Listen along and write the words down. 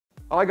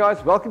Hi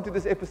guys, welcome to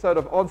this episode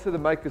of Answer the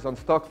Makers on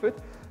StockFit.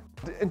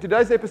 In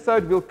today's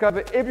episode, we'll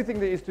cover everything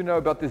there is to know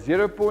about the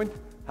 0 point,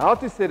 how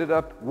to set it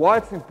up, why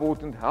it's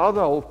important, how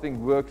the whole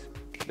thing works.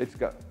 Let's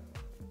go.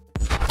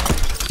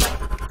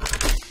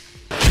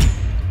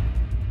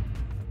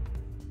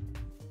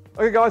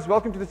 Okay guys,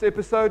 welcome to this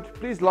episode.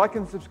 Please like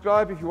and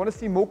subscribe. If you want to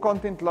see more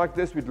content like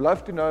this, we'd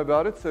love to know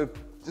about it. So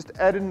just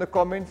add it in the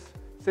comments,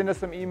 send us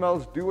some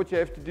emails, do what you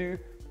have to do.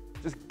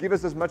 Just give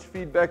us as much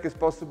feedback as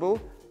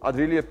possible. I'd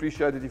really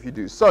appreciate it if you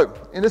do. So,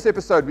 in this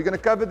episode, we're going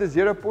to cover the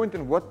 0 point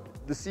and what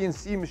the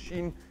CNC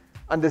machine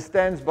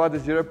understands by the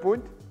 0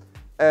 point,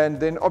 and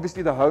then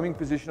obviously the homing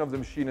position of the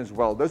machine as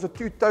well. Those are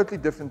two totally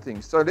different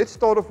things. So let's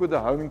start off with the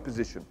homing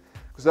position,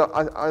 because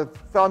I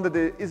found that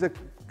there is a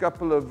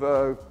couple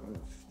of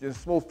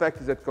small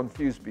factors that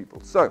confuse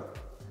people. So,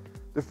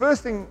 the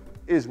first thing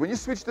is when you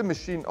switch the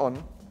machine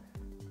on,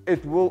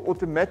 it will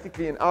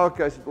automatically, in our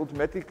case, it will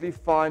automatically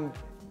find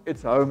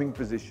its homing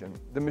position.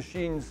 The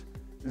machine's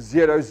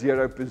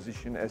 0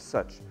 position as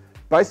such.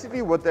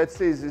 Basically what that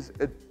says is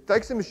it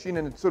takes the machine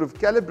and it sort of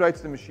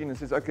calibrates the machine and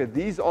says, okay,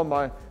 these are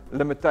my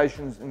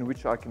limitations in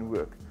which I can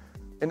work.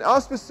 In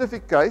our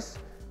specific case,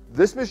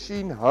 this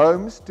machine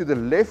homes to the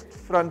left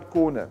front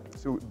corner,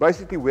 so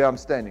basically where I'm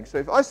standing. So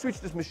if I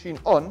switch this machine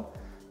on,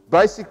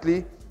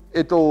 basically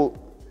it'll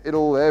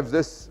have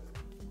this,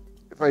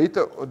 if I hit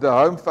the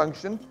home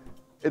function,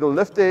 it'll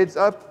lift the heads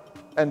up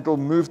and it'll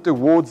move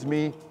towards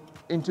me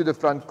into the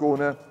front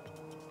corner.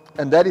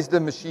 And that is the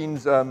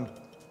machine's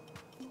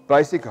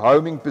basic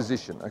homing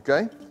position,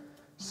 okay?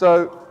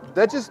 So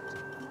that just,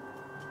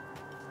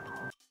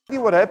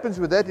 what happens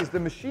with that is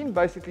the machine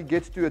basically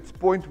gets to its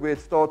point where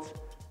it starts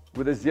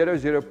with a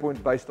 0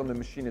 point based on the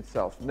machine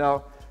itself.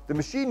 Now, the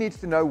machine needs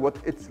to know what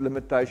its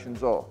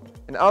limitations are.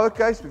 In our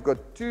case, we've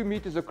got 2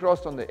 meters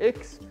across on the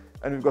X,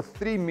 and we've got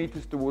 3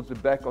 meters towards the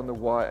back on the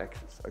Y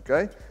axis,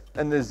 okay?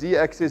 And the Z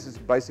axis is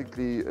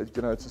basically,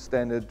 it's a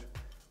standard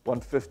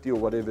 150 or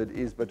whatever it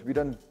is, but we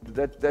don't,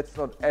 that's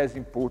not as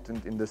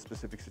important in this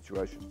specific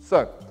situation.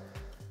 So,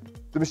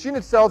 the machine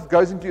itself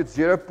goes into its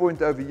 0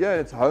 point over here,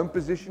 its home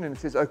position, and it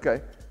says,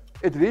 okay,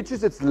 it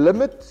reaches its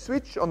limit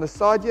switch on the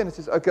side here, and it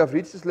says, okay, I've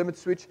reached this limit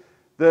switch.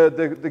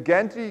 The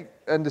gantry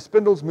and the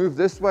spindles move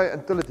this way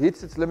until it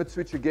hits its limit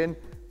switch again,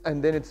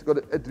 and then it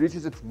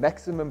reaches its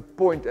maximum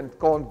point and it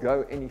can't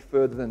go any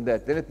further than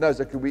that. Then it knows,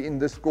 okay, we're in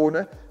this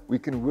corner, we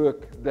can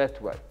work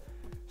that way.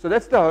 So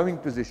that's the homing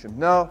position.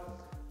 Now,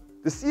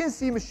 the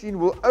CNC machine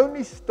will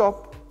only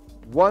stop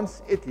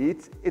once it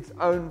hits its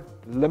own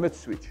limit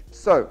switch.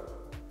 So,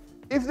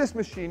 if this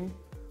machine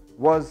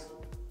was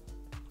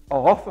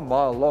a half a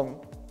mile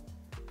long,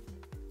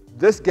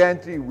 this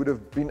gantry would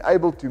have been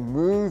able to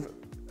move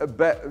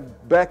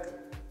back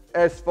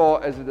as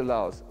far as it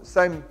allows.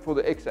 Same for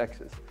the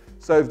X-axis.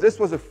 So if this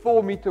was a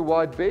 4 meter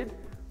wide bed,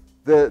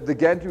 the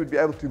gantry would be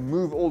able to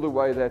move all the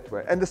way that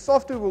way. And the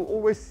software will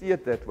always see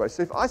it that way.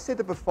 So if I set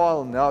up a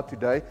file now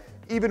today,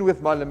 even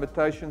with my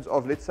limitations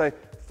of, let's say,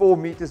 4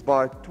 meters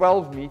by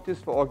 12 meters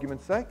for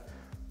argument's sake,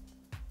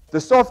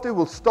 the software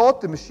will start,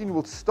 the machine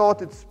will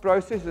start its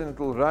process and it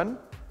will run.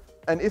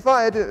 And if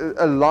I had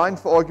a line,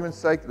 for argument's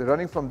sake,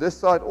 running from this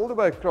side all the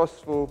way across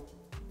for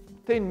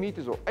 10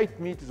 meters or 8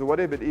 meters or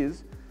whatever it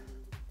is,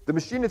 the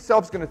machine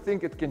itself is going to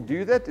think it can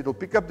do that. It'll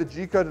pick up the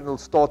G code and it'll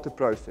start the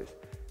process.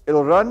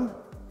 It'll run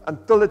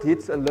until it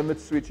hits a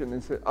limit switch and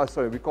then say, oh,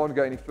 sorry, we can't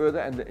go any further,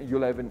 and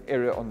you'll have an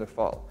error on the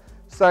file.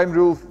 Same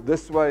rule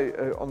this way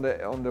on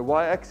the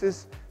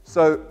Y-axis.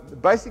 So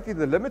basically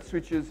the limit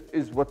switches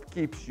is what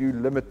keeps you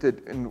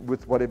limited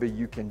with whatever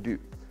you can do.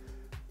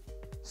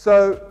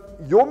 So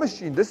your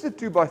machine, this is a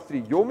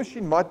 2x3, your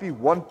machine might be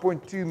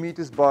 1.2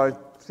 meters by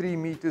 3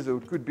 meters, or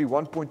it could be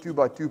 1.2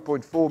 by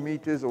 2.4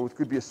 meters, or it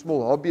could be a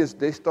small hobbyist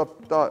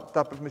desktop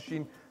type of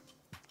machine.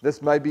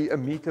 This may be a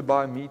meter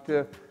by a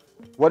meter,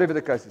 whatever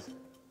the case is.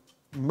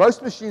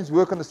 Most machines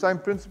work on the same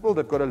principle.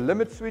 They've got a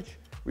limit switch,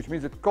 which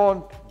means it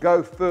can't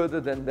go further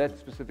than that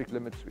specific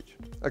limit switch.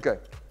 Okay,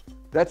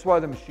 that's why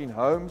the machine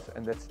homes,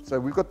 and so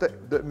we've got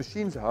the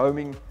machine's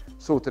homing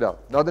sorted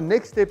out. Now the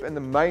next step and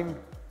the main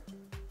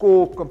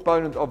core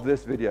component of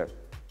this video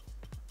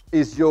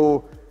is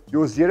your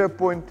 0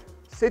 point,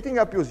 setting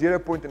up your 0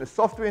 point in a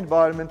software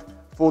environment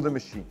for the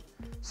machine.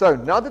 So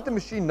now that the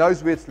machine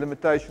knows where its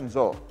limitations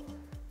are,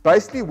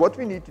 basically what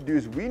we need to do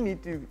is we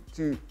need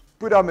to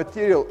put our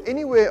material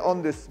anywhere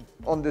on this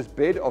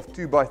bed of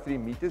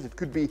 2x3 meters. It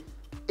could be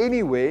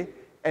anywhere,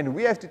 and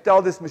we have to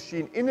tell this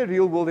machine in a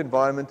real world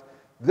environment,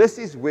 this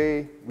is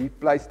where we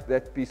placed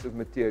that piece of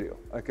material,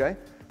 okay?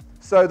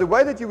 So the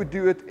way that you would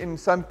do it in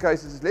some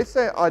cases is, let's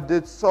say I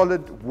did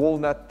solid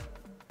walnut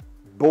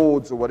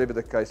boards or whatever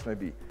the case may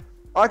be.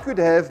 I could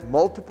have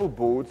multiple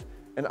boards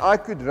and I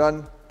could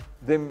run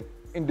them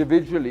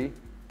individually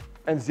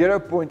and 0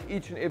 point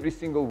each and every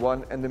single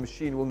one, and the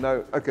machine will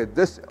know, okay,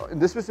 in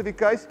this specific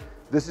case,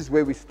 this is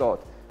where we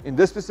start. In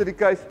this specific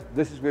case,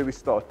 this is where we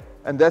start.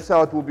 And that's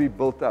how it will be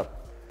built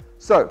up.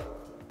 So,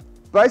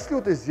 basically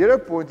what the 0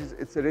 point is,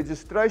 it's a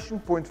registration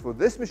point for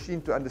this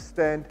machine to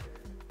understand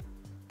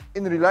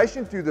in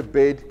relation to the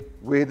bed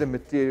where the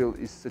material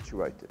is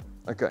situated.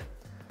 Okay,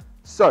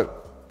 so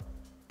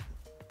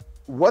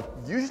what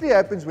usually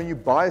happens when you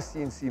buy a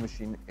CNC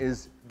machine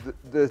is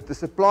the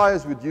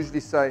suppliers would usually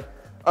say,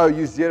 oh,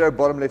 use 0,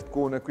 bottom left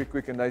corner,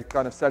 quick, and they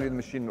kind of sell you the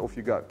machine and off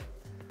you go.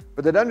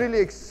 But they don't really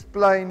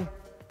explain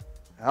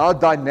how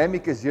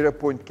dynamic a 0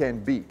 point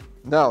can be.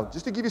 Now,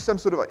 just to give you some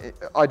sort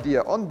of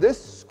idea, on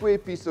this square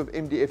piece of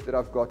MDF that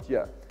I've got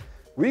here,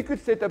 we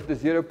could set up the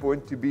 0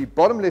 point to be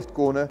bottom left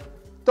corner,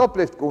 top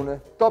right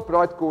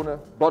corner,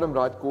 bottom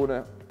right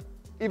corner,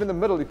 even the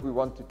middle if we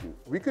wanted to.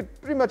 We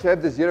could pretty much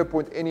have the 0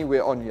 point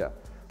anywhere on here.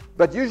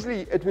 But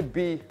usually it would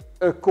be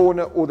a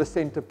corner or the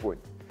center point.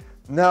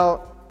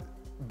 Now,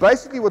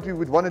 basically what we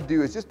would want to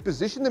do is just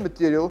position the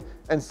material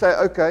and say,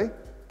 okay,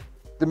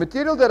 the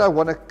material that I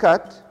want to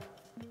cut,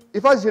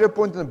 if I 0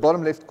 point in the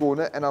bottom left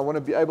corner and I want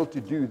to be able to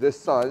do this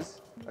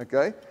size,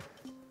 okay,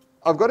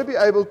 I've got to be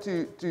able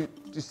to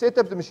set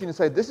up the machine and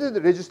say, this is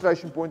the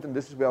registration point and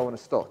this is where I want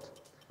to start.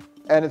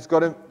 And it's got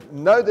to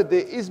know that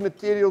there is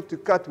material to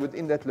cut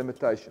within that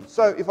limitation.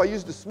 So if I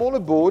use the smaller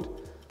board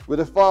with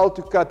a file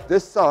to cut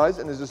this size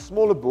and there's a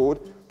smaller board,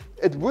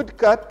 it would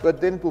cut,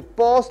 but then it will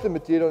pass the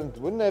material and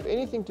it wouldn't have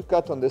anything to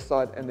cut on this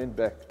side and then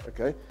back,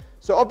 okay?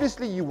 So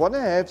obviously you want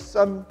to have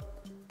some,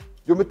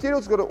 your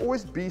material's got to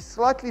always be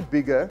slightly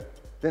bigger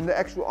than the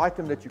actual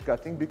item that you're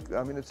cutting.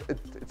 I mean,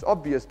 it's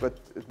obvious, but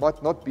it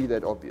might not be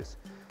that obvious.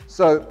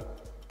 So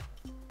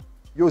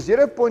your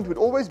 0 point would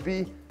always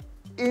be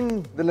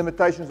in the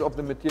limitations of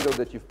the material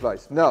that you've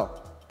placed. Now,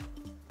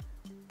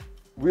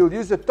 we'll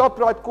use a top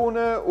right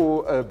corner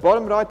or a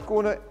bottom right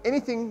corner,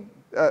 anything.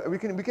 We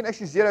can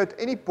actually zero at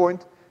any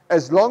point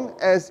as long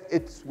as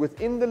it's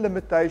within the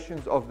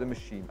limitations of the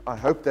machine. I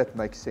hope that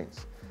makes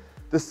sense.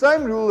 The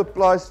same rule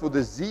applies for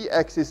the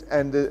Z-axis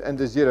and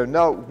the 0.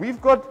 Now,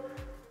 we've got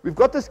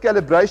this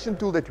calibration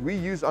tool that we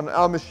use on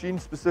our machine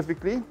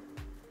specifically.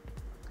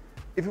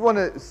 If you want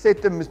to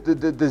set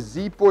the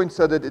Z point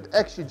so that it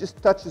actually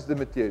just touches the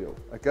material,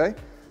 okay?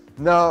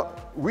 Now,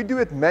 we do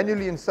it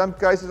manually in some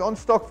cases. On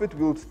StockFit,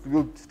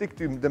 we'll stick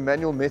to the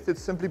manual method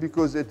simply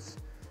because it's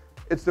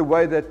the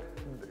way that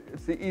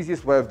it's the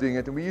easiest way of doing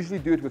it. And we usually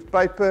do it with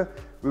paper.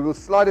 We will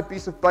slide a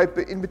piece of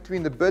paper in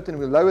between the bit and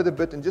we'll lower the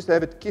bit and just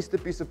have it kiss the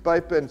piece of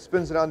paper and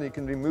spins around and you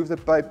can remove the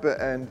paper,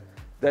 and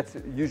that's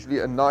usually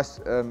a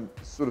nice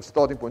sort of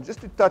starting point,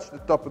 just to touch the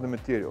top of the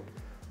material.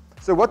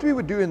 So what we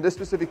would do in this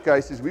specific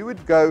case is we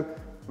would go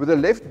with a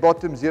left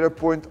bottom 0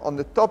 point on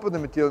the top of the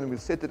material and we'll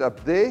set it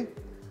up there.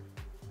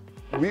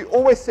 We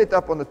always set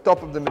up on the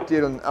top of the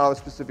material in our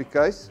specific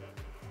case.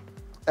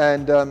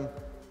 And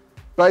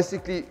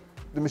basically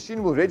the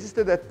machine will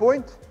register that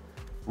point.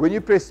 When you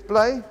press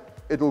play,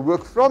 it will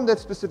work from that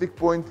specific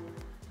point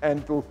and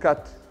it will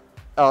cut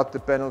out the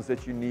panels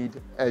that you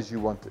need as you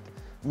want it.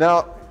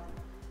 Now,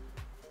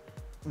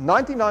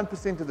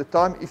 99% of the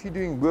time, if you're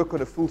doing work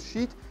on a full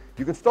sheet,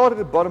 you can start at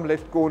the bottom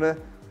left corner,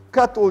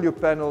 cut all your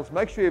panels,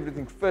 make sure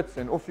everything fits,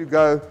 and off you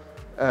go,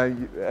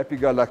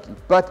 happy-go-lucky.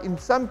 But in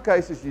some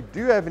cases, you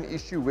do have an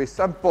issue where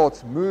some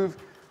parts move,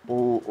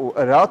 or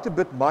a router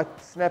bit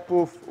might snap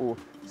off, or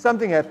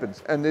something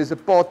happens, and there's a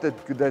part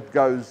that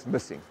goes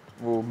missing,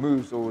 or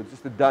moves, or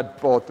just a dud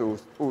part, or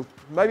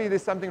maybe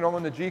there's something wrong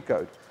on the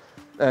G-code,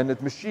 and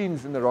it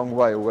machines in the wrong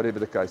way, or whatever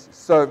the case is.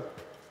 So,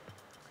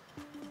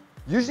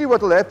 usually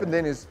what will happen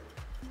then is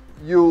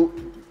you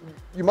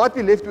might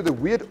be left with a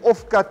weird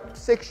off-cut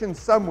section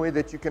somewhere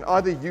that you can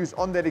either use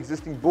on that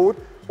existing board,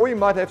 or you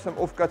might have some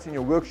off-cuts in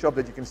your workshop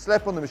that you can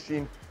slap on the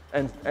machine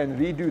and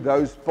redo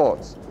those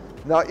parts.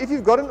 Now, if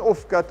you've got an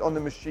off-cut on the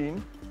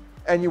machine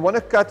and you want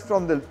to cut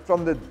from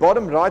the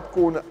bottom right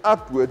corner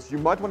upwards, you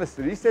might want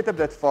to reset up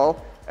that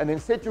file and then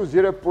set your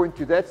 0 point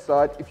to that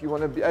side if you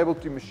want to be able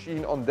to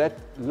machine on that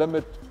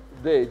limit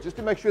there, just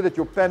to make sure that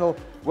your panel,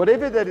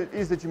 whatever that it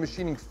is that you're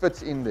machining,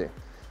 fits in there.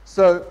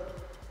 So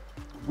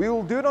we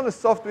will do it on the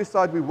software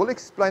side. We will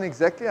explain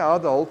exactly how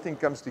the whole thing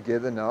comes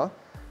together now.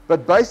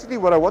 But basically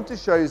what I want to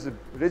show you is the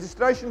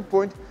registration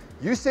point.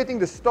 You setting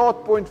the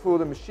start point for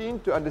the machine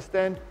to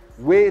understand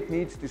where it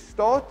needs to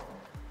start.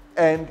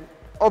 And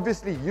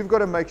obviously you've got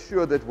to make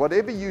sure that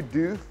whatever you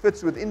do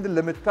fits within the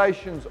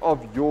limitations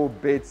of your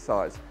bed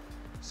size,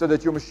 so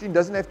that your machine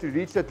doesn't have to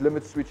reach that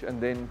limit switch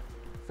and then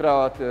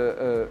throw out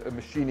a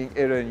machining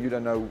error and you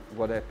don't know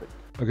what happened.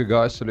 Okay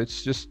guys, so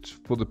let's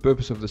just, for the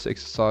purpose of this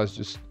exercise,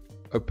 just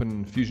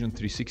open Fusion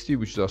 360,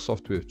 which is our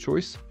software of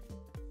choice.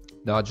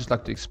 Now I'd just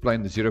like to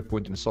explain the 0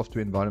 point in a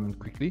software environment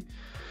quickly.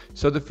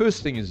 So the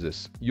first thing is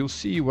this. You'll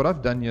see what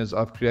I've done here is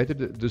I've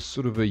created this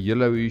sort of a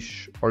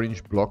yellowish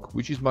orange block,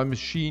 which is my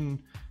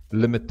machine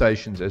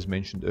limitations as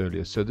mentioned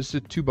earlier. So this is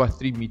a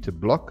 2x3 meter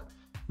block,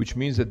 which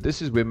means that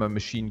this is where my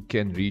machine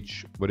can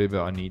reach whatever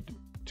I need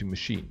to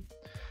machine.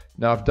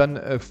 Now I've done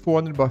a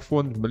 400 by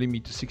 400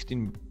 millimeter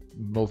 16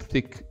 mil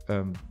thick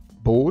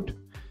board,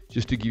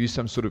 just to give you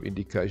some sort of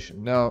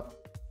indication. Now,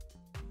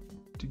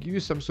 to give you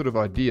some sort of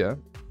idea,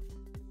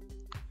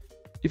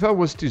 if I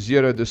was to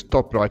zero this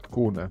top right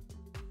corner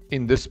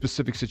in this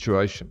specific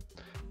situation,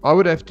 I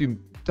would have to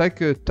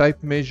take a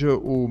tape measure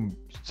or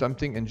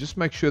something and just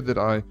make sure that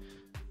I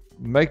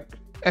make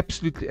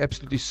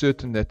absolutely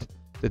certain that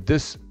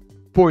this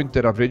point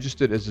that I've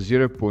registered as a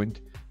 0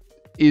 point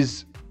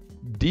is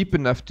deep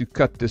enough to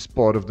cut this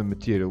part of the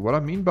material. What I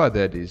mean by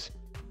that is,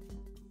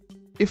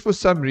 if for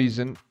some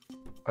reason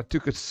I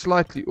took it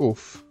slightly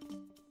off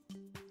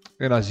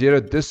and I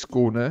zeroed this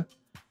corner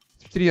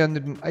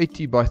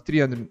 380 by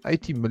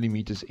 380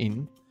 millimeters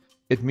in,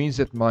 it means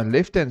that my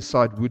left hand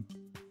side would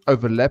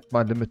overlap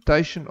my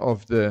limitation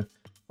of the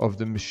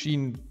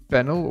machine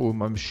panel or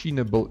my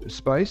machinable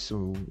space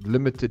or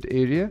limited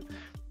area,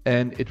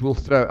 and it will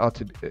throw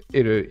out an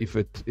error if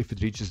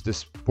it reaches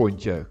this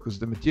point here, because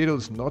the material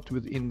is not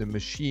within the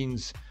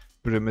machine's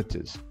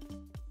perimeters.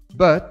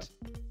 But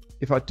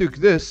if I took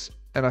this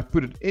and I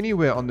put it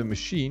anywhere on the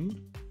machine,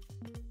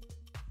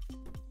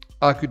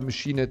 I could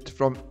machine it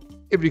from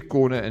every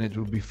corner and it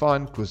will be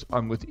fine because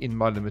I'm within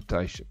my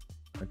limitation.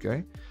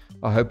 Okay,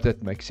 I hope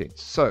that makes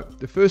sense. So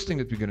the first thing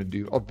that we're going to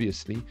do,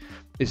 obviously,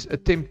 is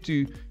attempt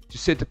to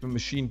set up a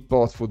machine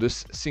path for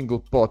this single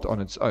part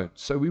on its own.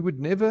 So we would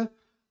never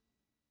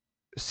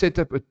set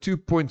up a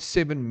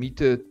 2.7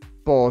 meter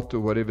part or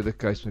whatever the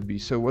case may be.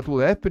 So what will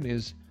happen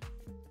is,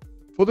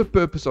 for the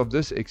purpose of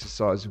this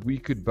exercise, we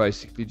could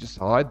basically just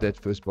hide that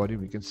first body.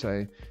 We can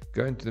say,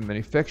 go into the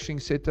manufacturing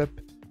setup,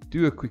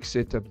 do a quick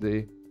setup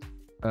there.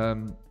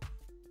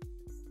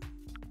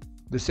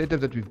 The setup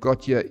that we've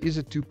got here is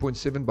a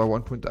 2.7 by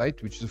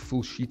 1.8, which is a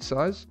full sheet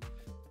size.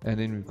 And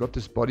then we've got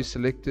this body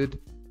selected,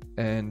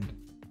 and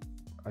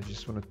I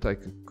just want to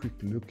take a quick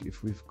look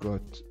if we've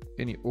got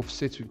any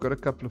offsets. We've got a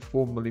couple of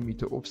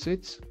 4mm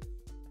offsets.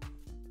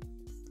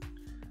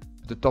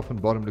 The top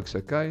and bottom looks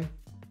okay.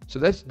 So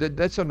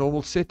that's our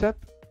normal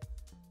setup.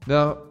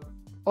 Now,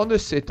 on the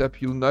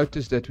setup, you'll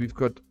notice that we've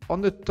got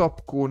on the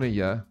top corner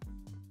here,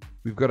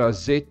 we've got our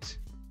Z,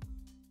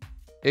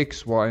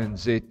 X, Y, and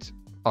Z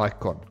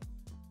icon,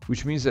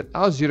 which means that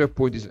our 0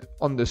 point is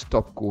on this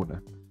top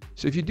corner.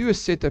 So if you do a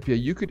setup here,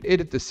 you could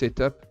edit the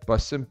setup by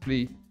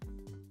simply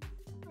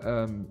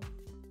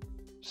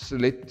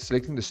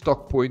selecting the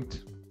stock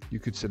point. You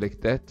could select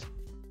that.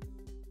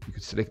 You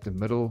could select the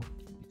middle.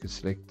 You could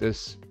select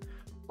this.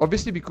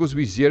 Obviously, because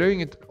we're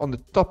zeroing it on the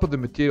top of the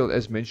material,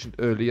 as mentioned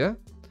earlier,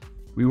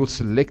 we will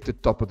select the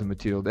top of the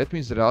material. That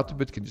means the router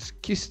bit can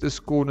just kiss this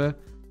corner.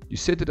 You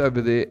set it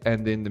over there,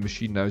 and then the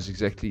machine knows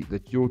exactly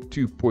that your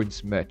 2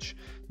 points match.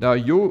 Now,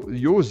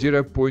 your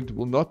 0 point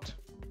will not.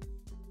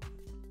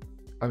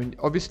 I mean,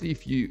 obviously,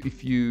 if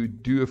you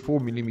do a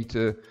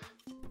 4mm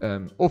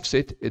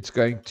offset, it's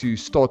going to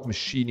start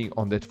machining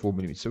on that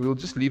 4mm. So we'll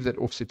just leave that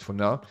offset for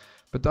now.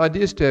 But the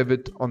idea is to have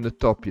it on the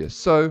top here.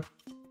 So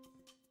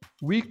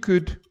we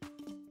could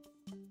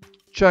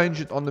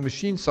change it on the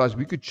machine size.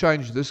 We could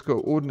change this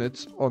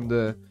coordinates on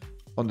the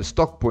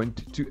stock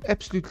point to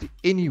absolutely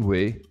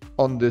anywhere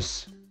on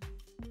this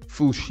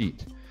full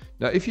sheet.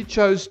 Now, if you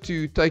chose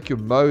to take your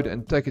mode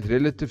and take it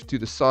relative to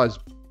the size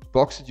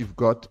box that you've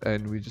got,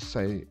 and we just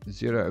say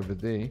 0 over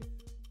there,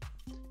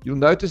 you'll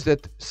notice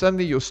that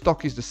suddenly your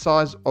stock is the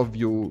size of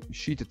your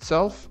sheet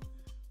itself,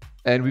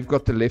 and we've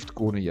got the left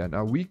corner here.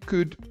 Now, we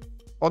could,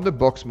 on the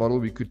box model,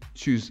 we could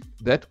choose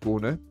that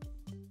corner,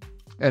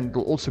 and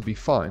it'll also be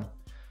fine.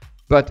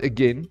 But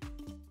again,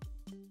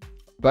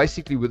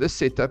 basically with this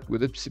setup,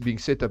 with it being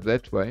set up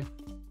that way,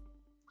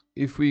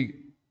 if we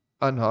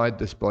unhide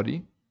this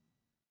body,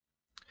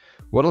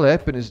 what will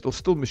happen is it'll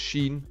still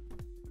machine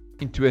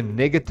into a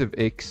negative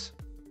X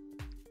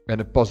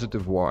and a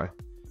positive Y.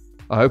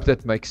 I hope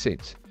that makes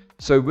sense.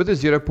 So with the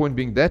 0 point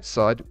being that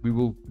side, we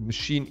will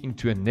machine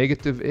into a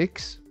negative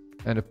X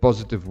and a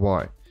positive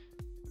Y.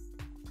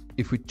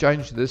 If we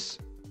change this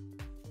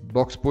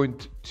box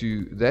point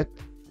to that,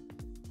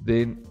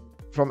 then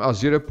from our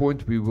 0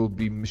 point, we will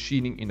be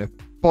machining in a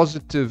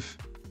positive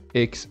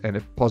X and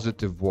a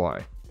positive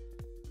Y.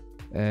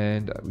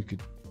 And we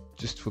could,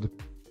 just for the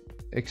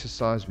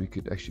exercise, we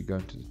could actually go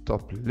into the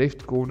top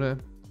left corner,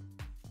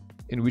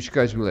 in which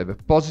case we'll have a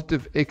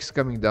positive X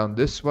coming down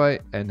this way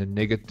and a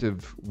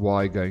negative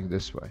Y going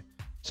this way.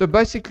 So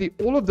basically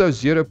all of those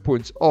 0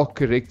 points are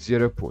correct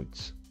 0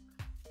 points,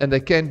 and they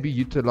can be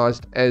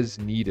utilized as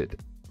needed.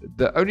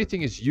 The only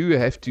thing is you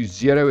have to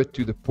zero it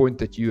to the point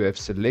that you have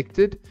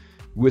selected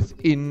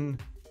within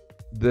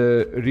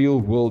the real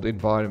world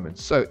environment.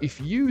 So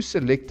if you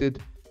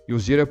selected your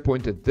 0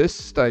 point at this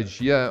stage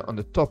here on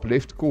the top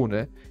left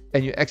corner,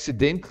 and you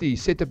accidentally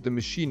set up the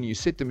machine, you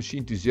set the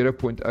machine to 0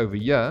 point over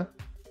here,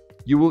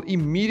 you will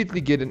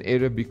immediately get an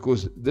error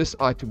because this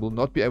item will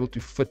not be able to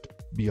fit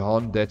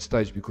beyond that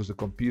stage, because the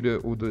computer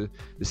or the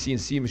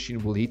CNC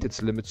machine will hit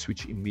its limit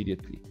switch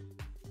immediately.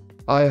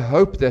 I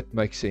hope that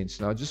makes sense.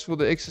 Now, just for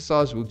the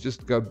exercise, we'll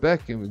just go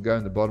back and we'll go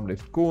in the bottom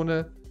left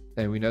corner,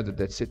 and we know that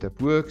that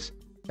setup works,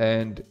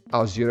 and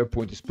our 0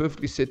 point is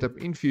perfectly set up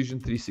in Fusion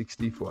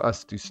 360 for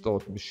us to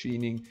start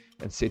machining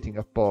and setting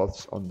up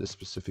paths on this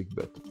specific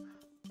bit.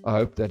 I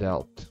hope that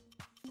helped.